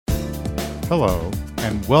Hello,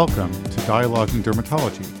 and welcome to Dialogues in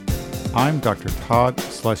Dermatology. I'm Dr. Todd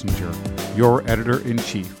Schlesinger, your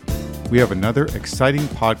editor-in-chief. We have another exciting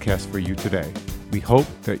podcast for you today. We hope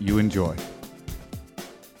that you enjoy.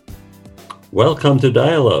 Welcome to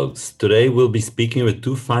Dialogues. Today we'll be speaking with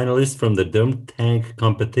two finalists from the Derm Tank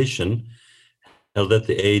competition held at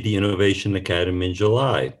the FAAD Innovation Academy in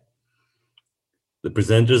July. The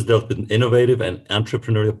presenters dealt with innovative and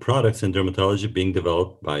entrepreneurial products in dermatology being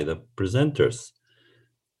developed by the presenters.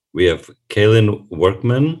 We have Kaelynn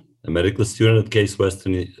Workman, a medical student at Case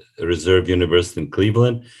Western Reserve University in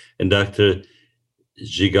Cleveland, and Dr.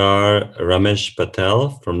 Jigar Ramesh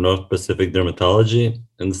Patel from North Pacific Dermatology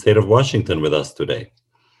in the state of Washington with us today.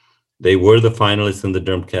 They were the finalists in the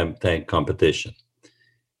Derm Tank competition.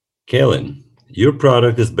 Kaelynn, your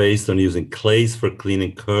product is based on using clays for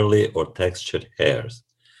cleaning curly or textured hairs.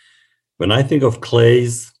 When I think of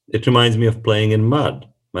clays, it reminds me of playing in mud.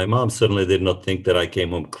 My mom certainly did not think that I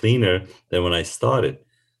came home cleaner than when I started.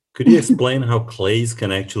 Could you explain how clays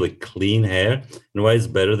can actually clean hair and why it's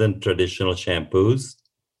better than traditional shampoos?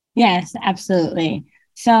 Yes, absolutely.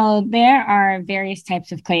 So there are various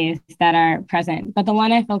types of clays that are present, but the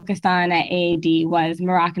one I focused on at FAAD was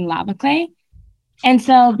Moroccan lava clay. And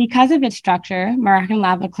so because of its structure, Moroccan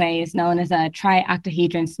lava clay is known as a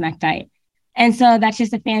trioctahedron smectite. And so that's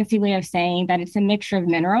just a fancy way of saying that it's a mixture of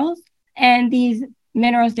minerals. And these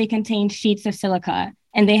minerals, they contain sheets of silica,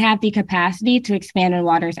 and they have the capacity to expand when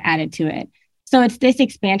water is added to it. So it's this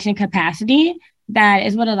expansion capacity that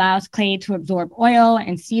is what allows clay to absorb oil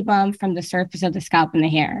and sebum from the surface of the scalp and the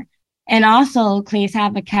hair. And also, clays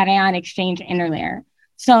have a cation exchange interlayer.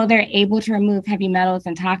 So they're able to remove heavy metals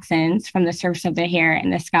and toxins from the surface of the hair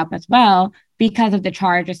and the scalp as well because of the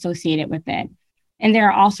charge associated with it. And there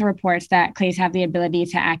are also reports that clays have the ability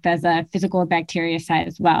to act as a physical bactericide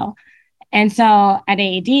as well. And so at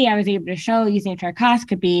FAAD, I was able to show using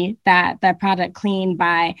trichoscopy that the product cleaned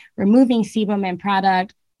by removing sebum and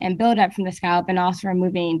product and buildup from the scalp and also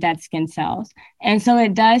removing dead skin cells. And so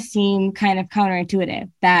it does seem kind of counterintuitive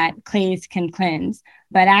that clays can cleanse,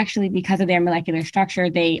 but actually because of their molecular structure,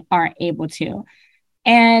 they are able to.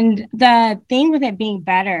 And the thing with it being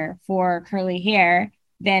better for curly hair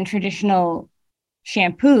than traditional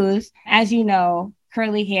shampoos, as you know,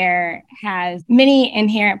 curly hair has many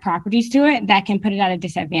inherent properties to it that can put it at a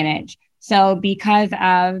disadvantage. So because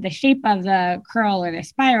of the shape of the curl or the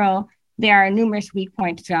spiral, there are numerous weak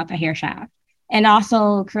points throughout the hair shaft. And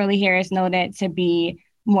also curly hair is noted to be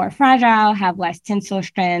more fragile, have less tensile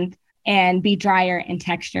strength, and be drier in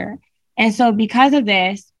texture. And so because of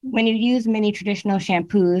this, when you use many traditional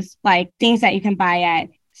shampoos, like things that you can buy at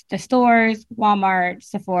the stores, Walmart,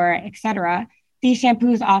 Sephora, etc., these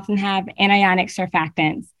shampoos often have anionic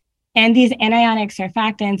surfactants. And these anionic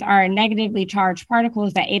surfactants are negatively charged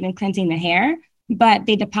particles that aid in cleansing the hair, but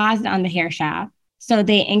they deposit on the hair shaft. So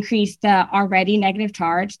they increase the already negative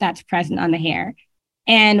charge that's present on the hair.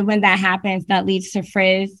 And when that happens, that leads to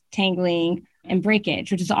frizz, tangling, and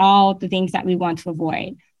breakage, which is all the things that we want to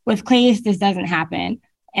avoid. With clays, this doesn't happen.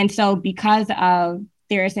 And so because of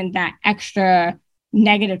there isn't that extra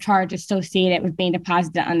negative charge associated with being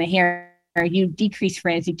deposited on the hair, you decrease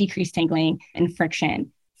frizz, you decrease tangling and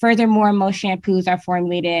friction. Furthermore, most shampoos are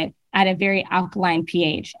formulated at a very alkaline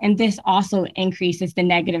pH. And this also increases the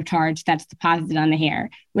negative charge that's deposited on the hair,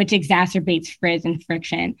 which exacerbates frizz and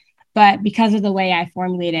friction. But because of the way I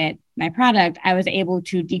formulated my product, I was able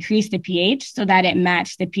to decrease the pH so that it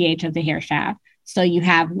matched the pH of the hair shaft. So you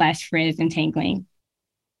have less frizz and tangling.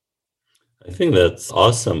 I think that's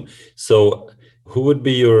awesome. So who would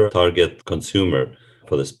be your target consumer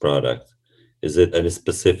for this product? Is it any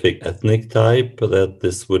specific ethnic type that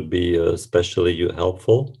this would be especially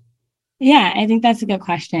helpful? Yeah, I think that's a good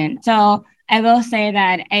question. So I will say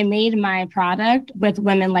that I made my product with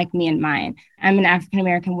women like me in mind. I'm an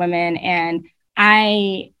African-American woman, and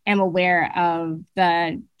I am aware of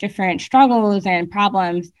the different struggles and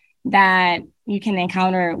problems that you can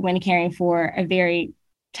encounter when caring for a very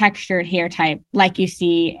textured hair type like you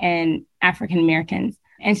see in African-Americans.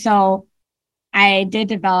 And so I did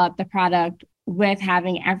develop the product with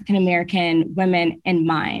having African-American women in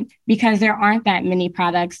mind, because there aren't that many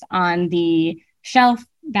products on the shelf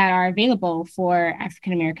that are available for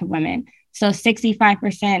African-American women. So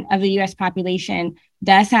 65% of the US population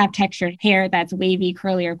does have textured hair that's wavy,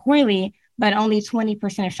 curly, or coily, but only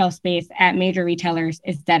 20% of shelf space at major retailers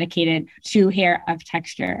is dedicated to hair of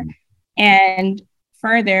texture. And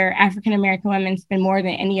further, African-American women spend more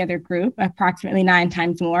than any other group, approximately 9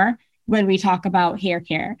 times more, when we talk about hair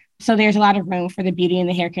care. So there's a lot of room for the beauty and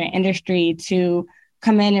the hair care industry to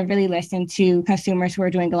come in and really listen to consumers who are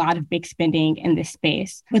doing a lot of big spending in this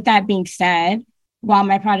space. With that being said, while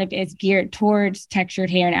my product is geared towards textured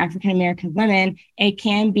hair and African-American women, it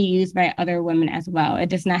can be used by other women as well. It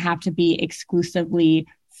does not have to be exclusively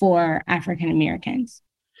for African-Americans.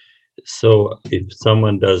 So if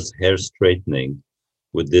someone does hair straightening,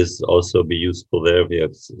 would this also be useful there?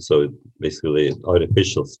 So basically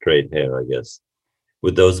artificial straight hair, I guess.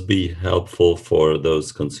 Would those be helpful for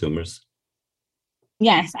those consumers?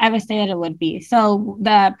 Yes, I would say that it would be. So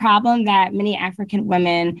the problem that many African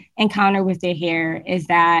women encounter with their hair is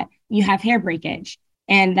that you have hair breakage,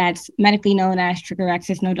 and that's medically known as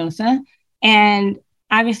trichorexis nodosa. And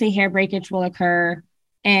obviously hair breakage will occur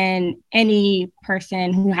in any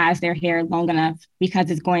person who has their hair long enough because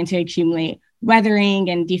it's going to accumulate weathering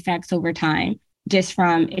and defects over time just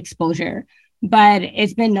from exposure. But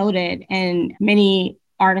it's been noted in many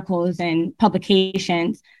articles and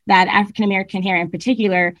publications that African-American hair in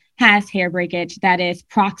particular has hair breakage that is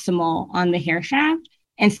proximal on the hair shaft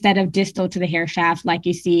instead of distal to the hair shaft, like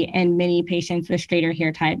you see in many patients with straighter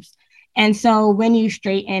hair types. And so when you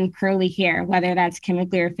straighten curly hair, whether that's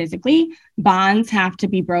chemically or physically, bonds have to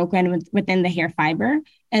be broken within the hair fiber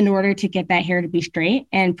in order to get that hair to be straight.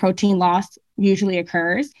 And protein loss usually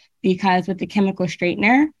occurs because with the chemical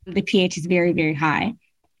straightener, the pH is very, very high.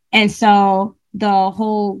 And so the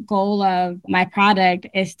whole goal of my product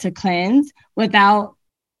is to cleanse without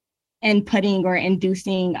inputting or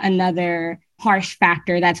inducing another harsh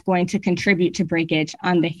factor that's going to contribute to breakage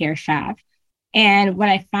on the hair shaft. And what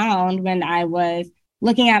I found when I was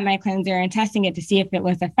looking at my cleanser and testing it to see if it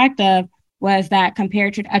was effective was that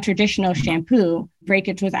compared to a traditional shampoo,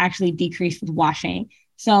 breakage was actually decreased with washing.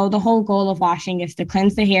 So the whole goal of washing is to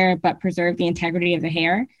cleanse the hair, but preserve the integrity of the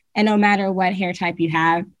hair. And no matter what hair type you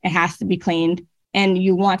have, it has to be cleaned, and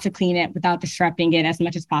you want to clean it without disrupting it as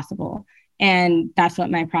much as possible. And that's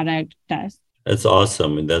what my product does. That's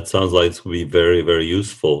awesome. And that sounds like it's going to be very, very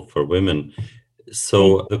useful for women.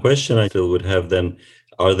 So the question I still would have then,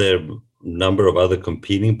 are there a number of other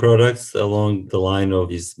competing products along the line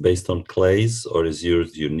of is based on clays, or is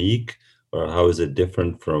yours unique, or how is it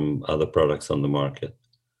different from other products on the market?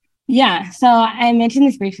 Yeah, so I mentioned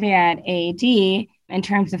this briefly at AAD in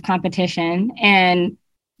terms of competition, and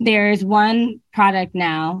there's one product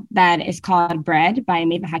now that is called Bread by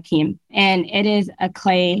Meva Hakim, and it is a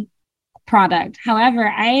clay product. However,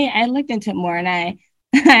 I looked into it more, and I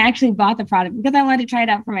actually bought the product because I wanted to try it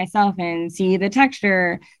out for myself and see the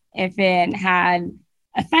texture, if it had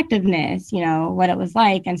effectiveness, what it was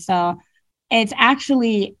like. And so it's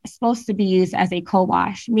actually supposed to be used as a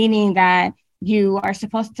co-wash, meaning that you are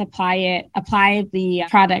supposed to apply the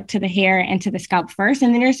product to the hair and to the scalp first,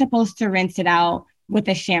 and then you're supposed to rinse it out with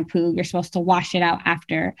a shampoo. You're supposed to wash it out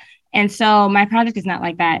after. And so my product is not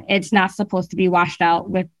like that. It's not supposed to be washed out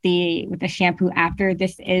with the shampoo after.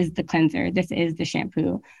 This is the cleanser. This is the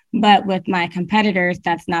shampoo. But with my competitors,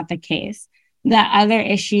 that's not the case. The other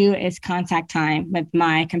issue is contact time with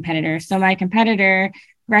my competitor. So my competitor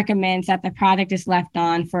recommends that the product is left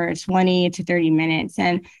on for 20 to 30 minutes.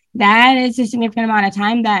 And that is a significant amount of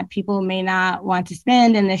time that people may not want to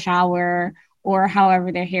spend in the shower or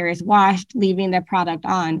however their hair is washed, leaving the product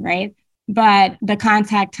on, right? But the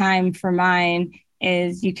contact time for mine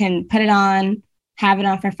is you can put it on, have it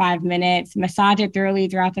on for 5 minutes, massage it thoroughly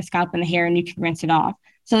throughout the scalp and the hair, and you can rinse it off.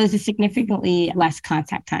 So there's a significantly less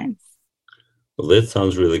contact time. Well, that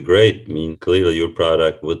sounds really great. I mean, clearly your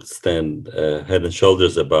product would stand head and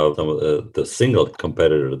shoulders above some of the single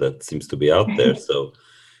competitor that seems to be out there. So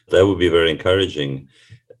that would be very encouraging.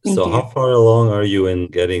 So how far along are you in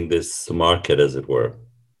getting this to market, as it were?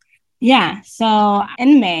 Yeah, so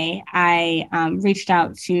in May, I reached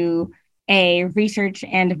out to a research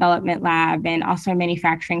and development lab and also a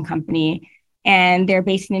manufacturing company, and they're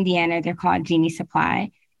based in Indiana. They're called Genie Supply.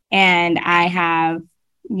 And I have,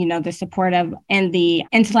 the support of and the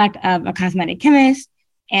intellect of a cosmetic chemist,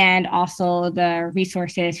 and also the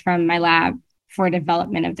resources from my lab for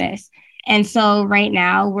development of this. And so right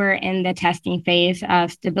now we're in the testing phase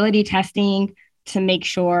of stability testing to make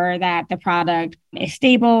sure that the product is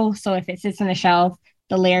stable. So if it sits on the shelf,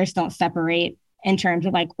 the layers don't separate in terms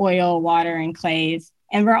of like oil, water, and clays.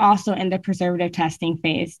 And we're also in the preservative testing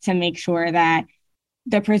phase to make sure that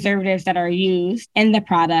the preservatives that are used in the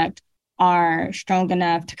product are strong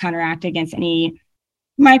enough to counteract against any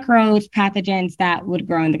microbes, pathogens that would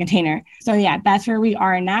grow in the container. So yeah, that's where we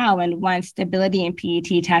are now. And once stability and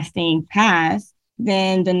PET testing pass,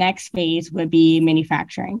 then the next phase would be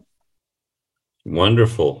manufacturing.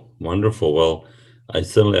 Wonderful. Well,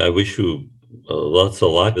 I wish you lots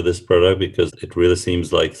of luck with this product, because it really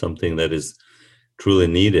seems like something that is truly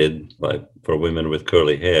needed for women with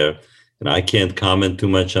curly hair. And I can't comment too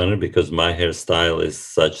much on it because my hairstyle is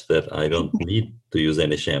such that I don't need to use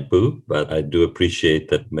any shampoo, but I do appreciate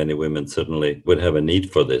that many women certainly would have a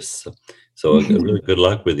need for this. So really good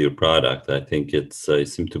luck with your product. I think it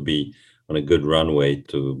seems to be on a good runway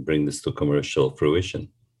to bring this to commercial fruition.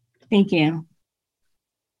 Thank you.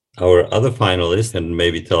 Our other finalist, and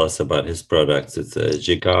maybe tell us about his products. It's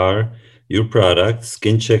Jigar. Your product,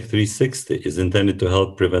 SkinCheck 360, is intended to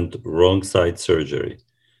help prevent wrong side surgery.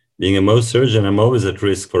 Being a Mohs surgeon, I'm always at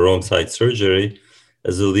risk for wrong side surgery,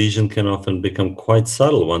 as the lesion can often become quite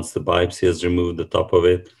subtle once the biopsy has removed the top of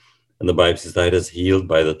it and the biopsy site has healed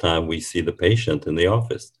by the time we see the patient in the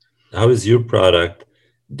office. How is your product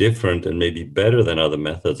different and maybe better than other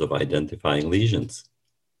methods of identifying lesions?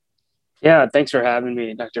 Yeah, thanks for having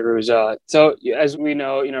me, Dr. Hruza. So as we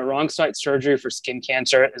know, wrong site surgery for skin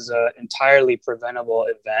cancer is an entirely preventable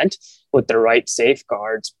event with the right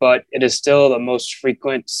safeguards, but it is still the most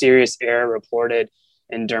frequent serious error reported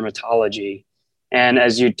in dermatology. And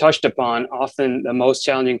as you touched upon, often the most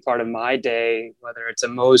challenging part of my day, whether it's a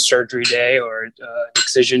Mohs surgery day or an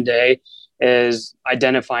excision day, is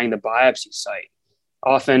identifying the biopsy site.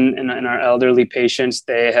 Often in our elderly patients,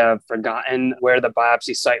 they have forgotten where the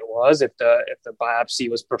biopsy site was if the biopsy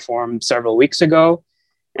was performed several weeks ago.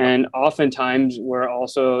 And oftentimes we're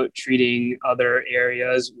also treating other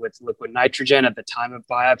areas with liquid nitrogen at the time of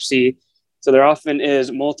biopsy. So there often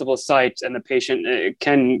is multiple sites, and the patient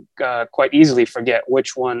can quite easily forget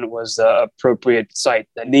which one was the appropriate site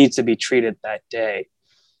that needs to be treated that day.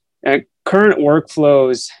 Current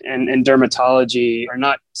workflows in dermatology are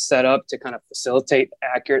not set up to kind of facilitate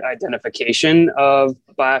accurate identification of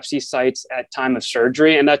biopsy sites at time of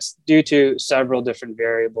surgery, and that's due to several different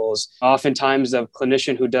variables. Oftentimes, the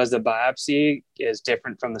clinician who does the biopsy is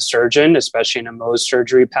different from the surgeon, especially in a Mohs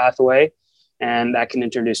surgery pathway, and that can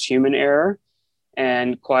introduce human error.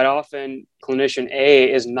 And quite often, clinician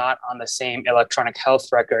A is not on the same electronic health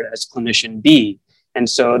record as clinician B. And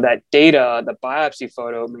so that data, the biopsy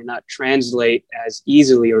photo, may not translate as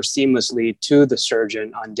easily or seamlessly to the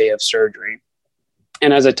surgeon on day of surgery.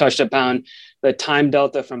 And as I touched upon, the time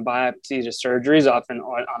delta from biopsy to surgery is often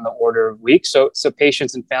on the order of weeks. So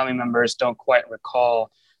patients and family members don't quite recall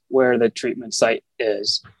where the treatment site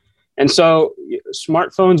is. And so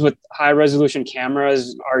smartphones with high resolution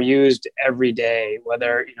cameras are used every day,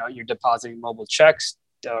 whether you're depositing mobile checks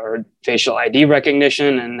or facial ID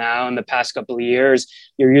recognition. And now in the past couple of years,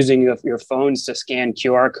 you're using your phones to scan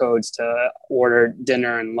QR codes to order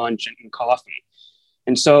dinner and lunch and coffee.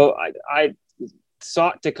 And so I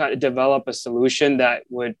sought to kind of develop a solution that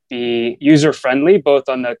would be user-friendly, both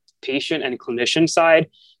on the patient and clinician side,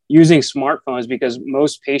 using smartphones, because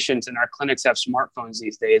most patients in our clinics have smartphones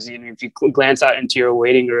these days. If you glance out into your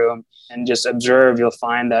waiting room and just observe, you'll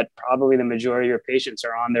find that probably the majority of your patients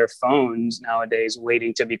are on their phones nowadays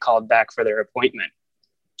waiting to be called back for their appointment.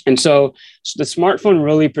 And so the smartphone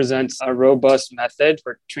really presents a robust method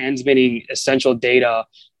for transmitting essential data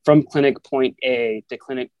from clinic point A to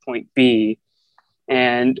clinic point B.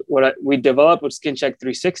 And what we developed with SkinCheck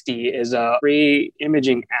 360 is a free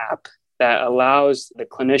imaging app that allows the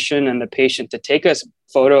clinician and the patient to take a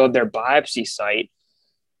photo of their biopsy site.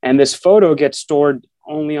 And this photo gets stored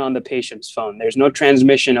only on the patient's phone. There's no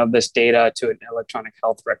transmission of this data to an electronic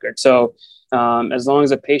health record. So as long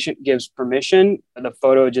as the patient gives permission, the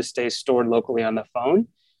photo just stays stored locally on the phone.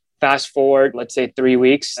 Fast forward, let's say 3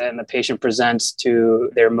 weeks, and the patient presents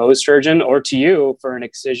to their Mohs surgeon or to you for an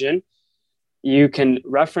excision. You can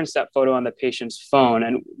reference that photo on the patient's phone.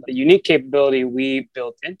 And the unique capability we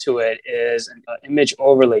built into it is an image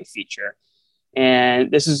overlay feature.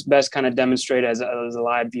 And this is best kind of demonstrated as a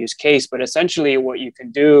live use case. But essentially what you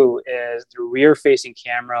can do is the rear facing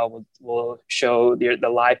camera will show the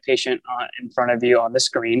live patient in front of you on the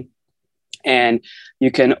screen. And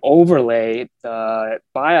you can overlay the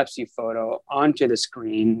biopsy photo onto the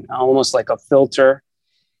screen, almost like a filter.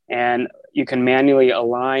 And you can manually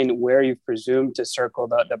align where you've presumed to circle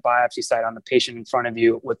the biopsy site on the patient in front of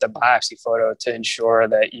you with the biopsy photo to ensure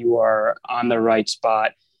that you are on the right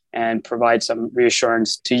spot and provide some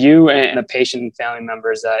reassurance to you and the patient and family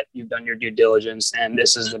members that you've done your due diligence and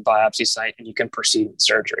this is the biopsy site and you can proceed with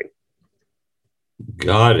surgery.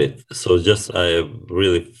 Got it. So just I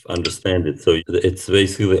really understand it. So it's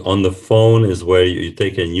basically on the phone is where you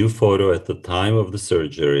take a new photo at the time of the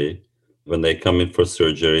surgery when they come in for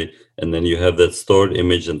surgery, and then you have that stored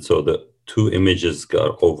image, and so the two images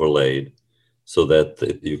got overlaid so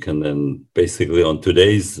that you can then basically on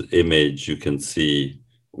today's image you can see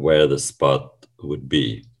where the spot would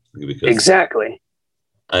be. Exactly.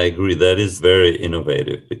 I agree. That is very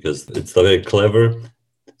innovative because it's very clever,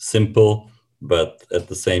 simple, but at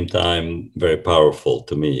the same time very powerful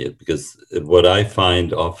to me. Because what I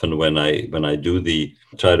find often when I do the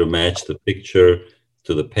try to match the picture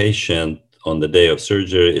to the patient on the day of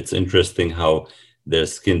surgery, it's interesting how their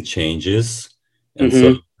skin changes. And so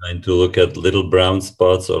Mm-hmm. I'm trying to look at little brown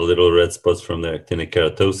spots or little red spots from their actinic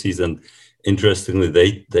keratoses. And interestingly,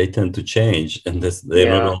 they tend to change, and they're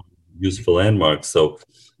not Yeah. all useful landmarks. So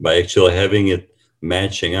by actually having it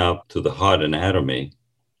matching up to the heart anatomy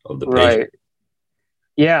of the patient. Right.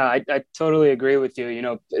 Yeah, I totally agree with you.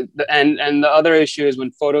 And the other issue is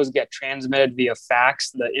when photos get transmitted via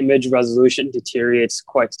fax, the image resolution deteriorates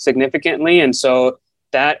quite significantly. And so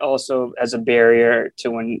that also as a barrier to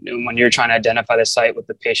when you're trying to identify the site with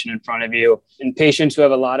the patient in front of you. In patients who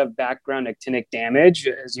have a lot of background actinic damage,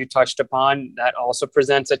 as you touched upon, that also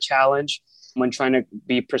presents a challenge when trying to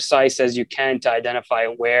be precise as you can to identify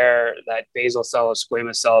where that basal cell or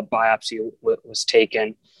squamous cell biopsy was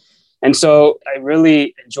taken. And so I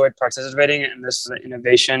really enjoyed participating in this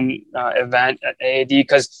innovation event at AAD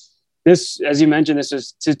because this, as you mentioned, this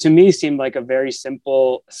was to me seemed like a very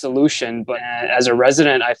simple solution. But as a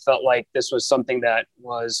resident, I felt like this was something that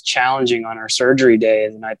was challenging on our surgery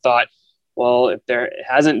days. And I thought, well, if there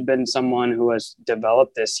hasn't been someone who has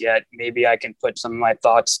developed this yet, maybe I can put some of my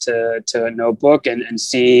thoughts to a notebook and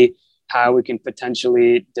see how we can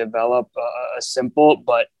potentially develop a simple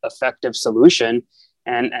but effective solution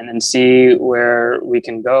and then see where we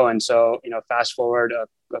can go. And so, fast forward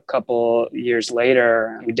a couple years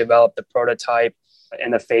later, we developed the prototype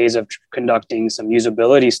in the phase of conducting some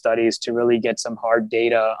usability studies to really get some hard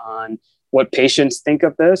data on what patients think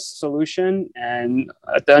of this solution. And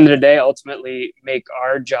at the end of the day, ultimately make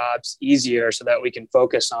our jobs easier so that we can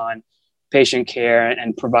focus on patient care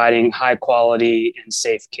and providing high quality and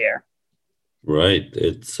safe care. Right.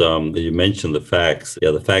 It's you mentioned the fax.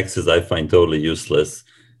 Yeah, the faxes I find totally useless.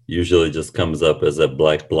 Usually just comes up as a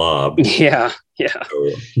black blob. Yeah.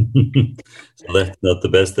 So that's not the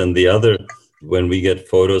best. And the other, when we get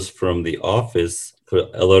photos from the office, for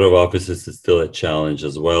a lot of offices, it's still a challenge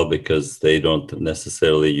as well because they don't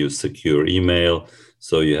necessarily use secure email.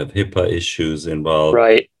 So you have HIPAA issues involved.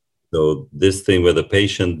 Right. So this thing with the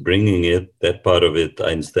patient bringing it, that part of it,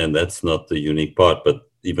 I understand that's not the unique part, but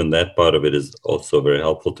even that part of it is also very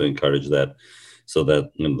helpful to encourage that so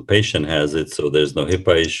that the patient has it, so there's no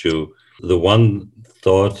HIPAA issue. The one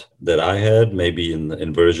thought that I had, maybe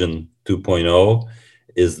in version 2.0,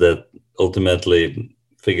 is that ultimately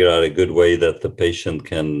figure out a good way that the patient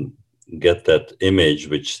can get that image,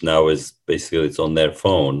 which now is basically it's on their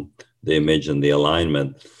phone, the image and the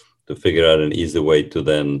alignment, to figure out an easy way to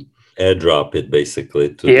then airdrop it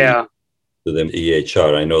basically to the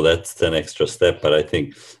EHR. I know that's an extra step, but I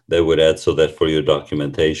think that would add so that for your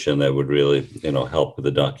documentation, that would really, help with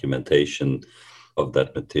the documentation of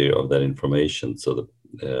that material, of that information. So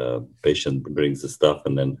the patient brings the stuff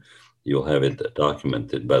and then you'll have it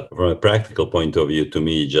documented. But from a practical point of view, to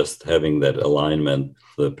me, just having that alignment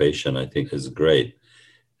for the patient, I think is great.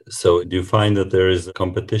 So do you find that there is a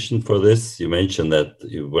competition for this? You mentioned that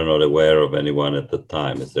you were not aware of anyone at the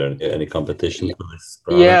time. Is there any competition for this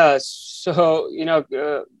product? Yeah. So,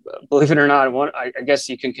 believe it or not, I guess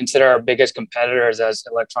you can consider our biggest competitors as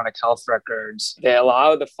electronic health records. They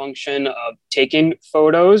allow the function of taking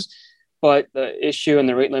photos, but the issue and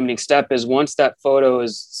the rate limiting step is once that photo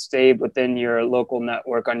is saved within your local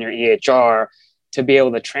network on your EHR, to be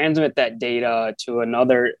able to transmit that data to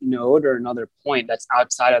another node or another point that's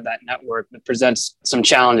outside of that network, that presents some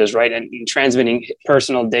challenges, right? And in transmitting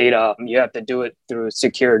personal data, you have to do it through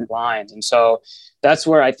secured lines. And so that's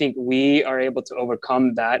where I think we are able to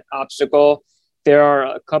overcome that obstacle. There are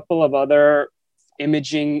a couple of other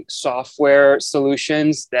imaging software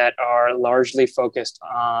solutions that are largely focused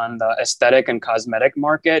on the aesthetic and cosmetic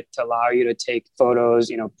market to allow you to take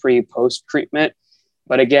photos, pre-post treatment.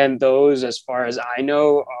 But again, those, as far as I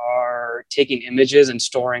know, are taking images and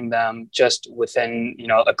storing them just within,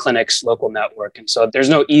 a clinic's local network. And so there's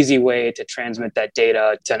no easy way to transmit that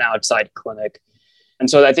data to an outside clinic. And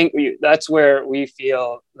so I think that's where we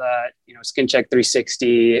feel that, SkinCheck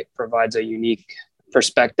 360 provides a unique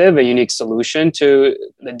perspective, a unique solution to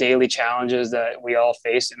the daily challenges that we all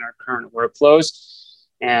face in our current workflows.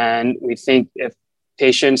 And we think if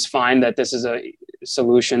patients find that this is a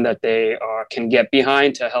solution that they can get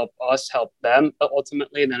behind to help us help them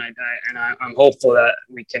ultimately, then I'm hopeful that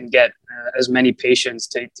we can get as many patients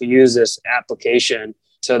to use this application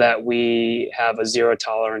so that we have a zero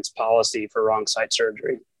tolerance policy for wrong site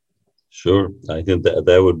surgery. Sure. I think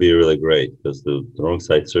that would be really great because the wrong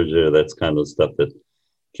site surgery, that's kind of stuff that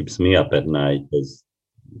keeps me up at night because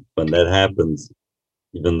when that happens,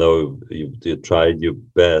 even though you tried your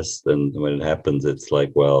best, and when it happens, it's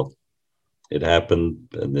like, well, it happened.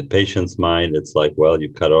 In the patient's mind, it's like, well, you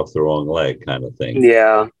cut off the wrong leg kind of thing.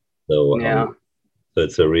 Yeah. So, Yeah. so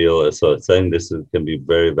it's a real, so saying this can be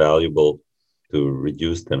very valuable to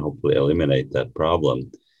reduce and hopefully eliminate that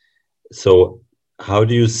problem. So how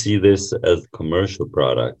do you see this as a commercial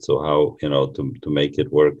product? So how, to make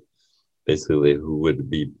it work, basically, who would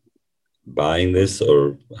be buying this,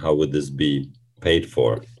 or how would this be paid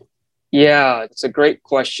for? Yeah, it's a great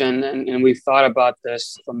question. And we've thought about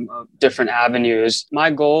this from different avenues.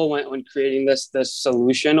 My goal when creating this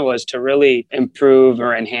solution was to really improve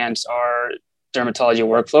or enhance our dermatology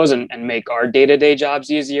workflows and make our day-to-day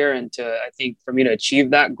jobs easier. And I think for me to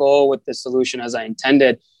achieve that goal with the solution as I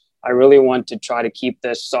intended, I really want to try to keep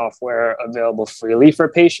this software available freely for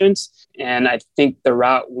patients. And I think the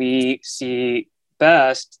route we see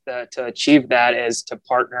best to achieve that is to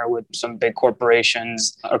partner with some big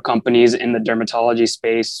corporations or companies in the dermatology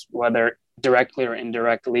space, whether directly or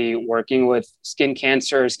indirectly working with skin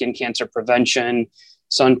cancer prevention,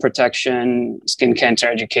 sun protection, skin cancer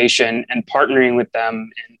education, and partnering with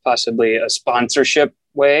them in possibly a sponsorship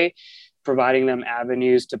way, providing them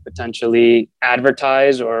avenues to potentially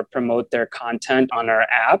advertise or promote their content on our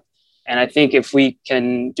app. And I think if we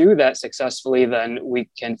can do that successfully, then we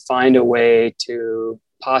can find a way to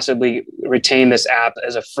possibly retain this app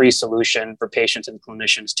as a free solution for patients and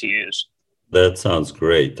clinicians to use. That sounds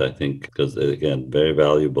great, I think, because, again, very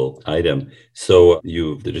valuable item. So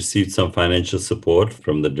you've received some financial support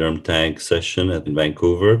from the Derm Tank session in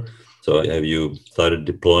Vancouver. So have you started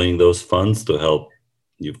deploying those funds to help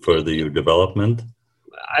you further your development?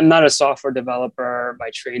 I'm not a software developer by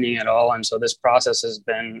training at all. And so this process has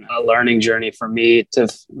been a learning journey for me to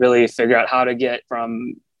really figure out how to get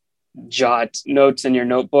from jot notes in your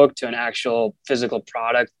notebook to an actual physical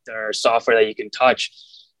product or software that you can touch.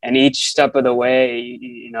 And each step of the way,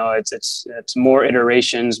 it's more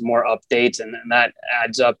iterations, more updates, and that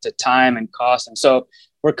adds up to time and cost. And so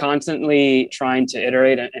we're constantly trying to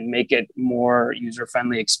iterate and make it more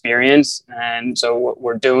user-friendly experience. And so what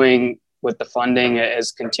we're doing with the funding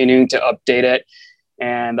is continuing to update it.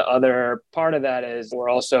 And the other part of that is we're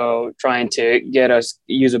also trying to get a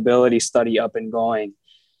usability study up and going.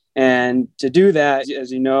 And to do that,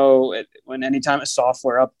 as you know, anytime a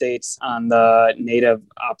software updates on the native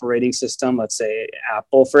operating system, let's say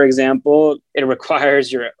Apple, for example, it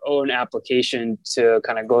requires your own application to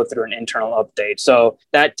kind of go through an internal update. So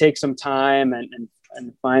that takes some time and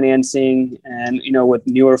financing. And, with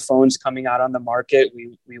newer phones coming out on the market,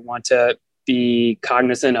 we want to be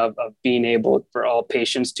cognizant of being able for all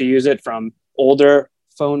patients to use it, from older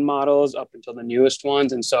phone models up until the newest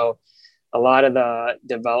ones. And so a lot of the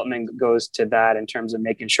development goes to that in terms of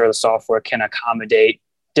making sure the software can accommodate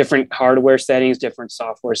different hardware settings, different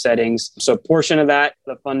software settings. So a portion of that,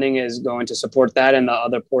 the funding is going to support that. And the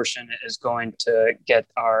other portion is going to get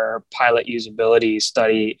our pilot usability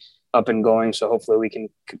study up and going. So hopefully we can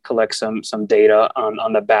collect some data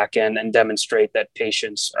on the back end and demonstrate that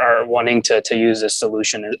patients are wanting to use this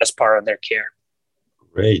solution as part of their care.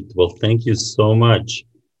 Great. Well, thank you so much.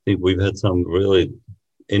 I think we've had some really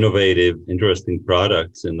innovative, interesting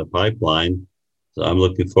products in the pipeline. So I'm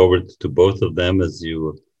looking forward to both of them as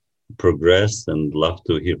you progress, and love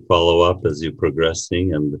to hear follow up as you're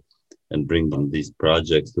progressing and bring these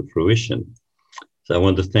projects to fruition. So I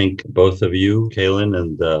want to thank both of you, Kaelynn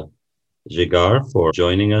and Jigar, for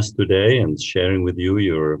joining us today and sharing with you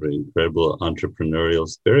your incredible entrepreneurial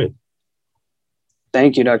spirit.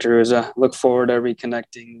 Thank you, Dr. Hruza. Look forward to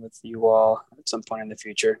reconnecting with you all at some point in the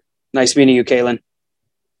future. Nice meeting you, Kaelynn.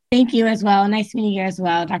 Thank you as well. Nice meeting you as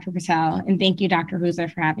well, Dr. Patel. And thank you, Dr.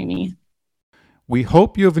 Hruza, for having me. We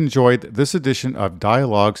hope you have enjoyed this edition of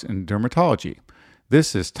Dialogues in Dermatology.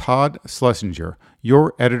 This is Todd Schlesinger,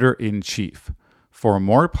 your editor-in-chief. For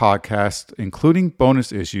more podcasts, including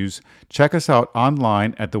bonus issues, check us out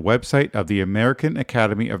online at the website of the American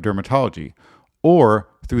Academy of Dermatology or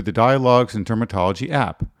through the Dialogues in Dermatology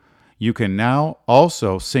app. You can now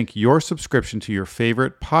also sync your subscription to your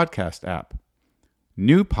favorite podcast app.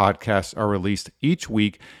 New podcasts are released each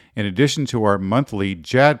week in addition to our monthly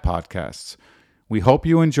JAD podcasts. We hope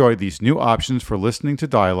you enjoy these new options for listening to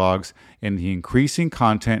dialogues and the increasing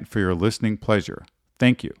content for your listening pleasure.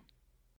 Thank you.